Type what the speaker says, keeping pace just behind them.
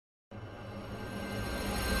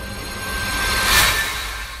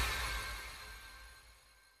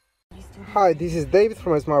Hi, this is David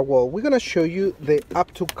from Smart World. We're going to show you the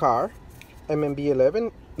up-to-car MMB 11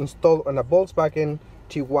 installed on a Volkswagen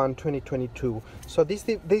Tiguan 2022. So this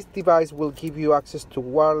device will give you access to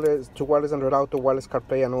wireless Android Auto, wireless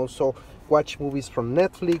CarPlay, and also watch movies from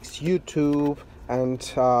Netflix, YouTube, and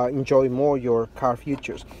enjoy more your car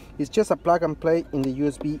features. It's just a plug and play in the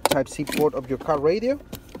USB Type-C port of your car radio,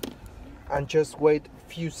 and just wait a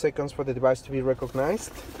few seconds for the device to be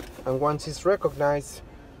recognized. And once it's recognized,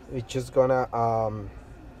 it's just gonna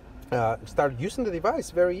start using the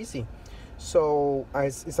device. Very easy. So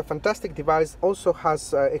it's a fantastic device. Also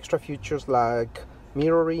has extra features like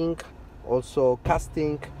mirroring, also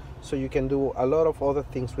casting, so you can do a lot of other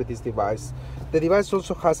things with this device. The device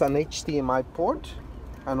also has an HDMI port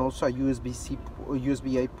and also a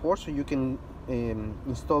USB-A port, so you can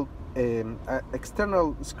install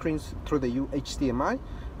external screens through the HDMI,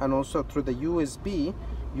 and also through the USB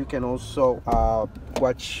you can also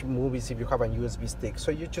watch movies if you have a USB stick.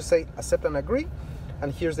 So you just say accept and agree,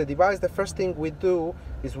 and here's the device. The first thing we do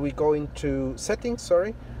is we go into settings,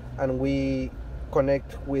 and we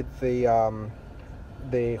connect with the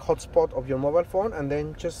hotspot of your mobile phone, and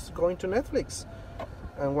then just go into Netflix.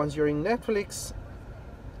 And once you're in Netflix,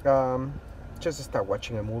 just start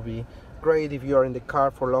watching a movie. Great if you are in the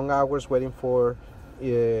car for long hours waiting for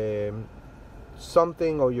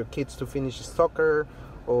something, or your kids to finish soccer,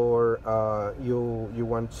 or you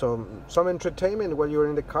want some entertainment while you're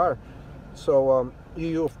in the car. So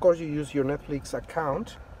you of course you use your Netflix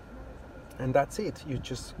account, and that's it. You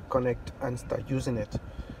just connect and start using it.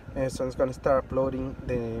 And so it's going to start uploading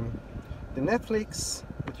the Netflix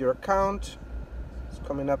with your account. It's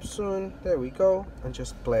coming up soon. There we go. And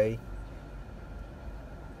just play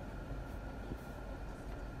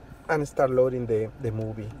and start loading the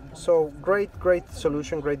movie. So great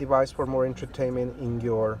solution, great device for more entertainment in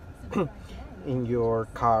your in your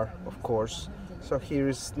car, of course. So here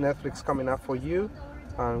is Netflix coming up for you,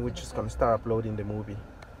 and we're just gonna start uploading the movie.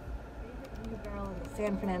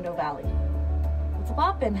 San Fernando Valley. What's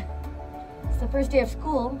poppin'? It's the first day of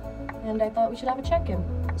school, and I thought we should have a check-in.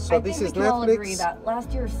 So this is Netflix. I think we can all agree that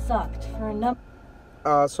last year sucked for a number.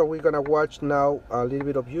 So we're gonna watch now a little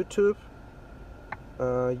bit of YouTube.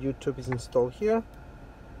 YouTube is installed here.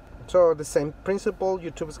 So the same principle,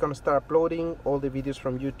 YouTube is going to start uploading all the videos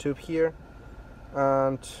from YouTube here.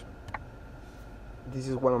 And this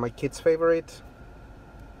is one of my kids' favorite.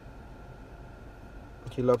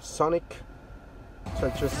 He loves Sonic. So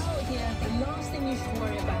just the last thing you should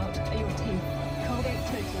worry about are your teeth. Colgate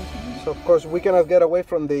Total. So of course we cannot get away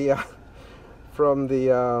from the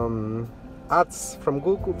ads from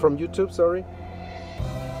YouTube, sorry.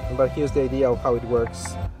 But here's the idea of how it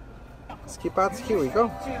works. Skip ads, here we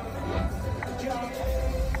go.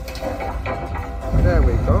 There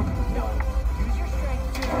we go.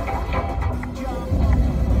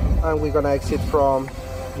 And we're gonna exit from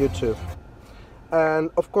YouTube.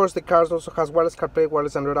 And of course the car also has wireless CarPlay,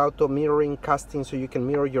 wireless Android Auto, mirroring, casting, so you can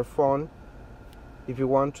mirror your phone if you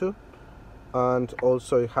want to. And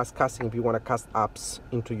also it has casting if you want to cast apps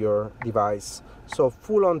into your device. So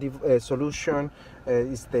full-on solution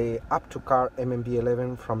is the up-to-car MMB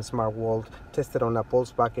 11 from Smart World, tested on a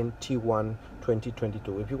Volkswagen Tiguan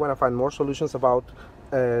 2022. If you want to find more solutions about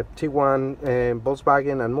Tiguan,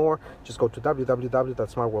 Volkswagen and more, just go to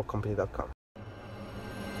www.smartworldcompany.com.